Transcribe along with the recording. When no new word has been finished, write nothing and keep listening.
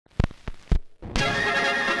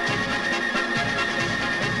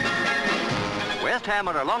West Ham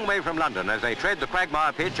are a long way from London as they tread the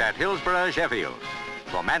Quagmire pitch at Hillsborough, Sheffield.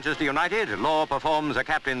 For Manchester United, Law performs a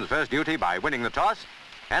captain's first duty by winning the toss,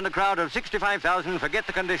 and a crowd of 65,000 forget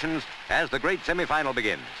the conditions as the great semi-final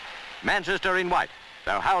begins. Manchester in white,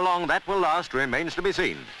 though how long that will last remains to be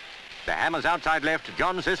seen. The Hammers' outside left,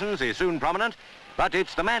 John Sissons, is soon prominent, but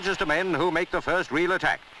it's the Manchester men who make the first real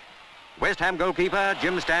attack. West Ham goalkeeper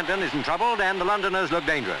Jim Standen isn't troubled, and the Londoners look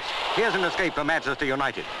dangerous. Here's an escape for Manchester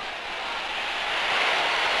United.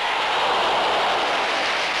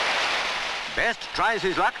 Best tries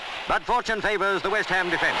his luck, but fortune favours the West Ham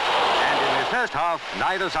defence. And in this first half,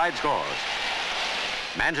 neither side scores.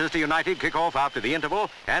 Manchester United kick off after the interval,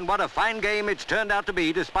 and what a fine game it's turned out to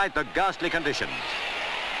be despite the ghastly conditions.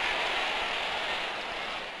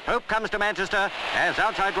 Hope comes to Manchester as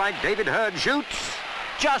outside right David Hurd shoots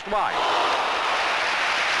just wide.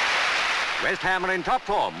 West Ham are in top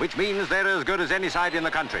form, which means they're as good as any side in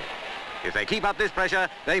the country. If they keep up this pressure,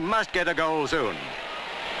 they must get a goal soon.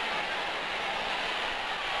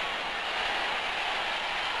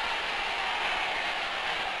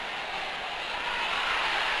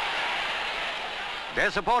 Their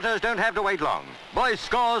supporters don't have to wait long. Boyce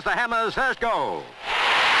scores the Hammers' first goal.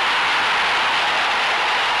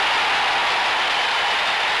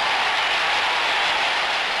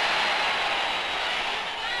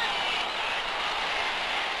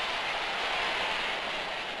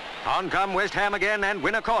 On come West Ham again and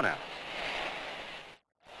win a corner.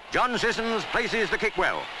 John Sissons places the kick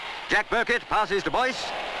well. Jack Burkett passes to Boyce,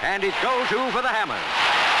 and it's goal 2 for the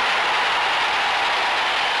Hammers.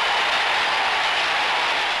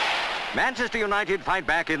 Manchester United fight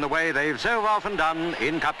back in the way they've so often done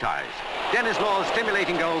in cup ties. Denis Law's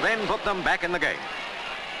stimulating goal then put them back in the game.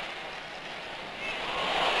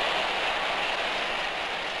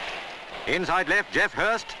 Inside left, Jeff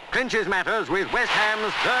Hurst clinches matters with West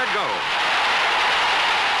Ham's third goal.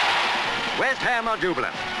 West Ham are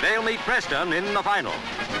jubilant. They'll meet Preston in the final.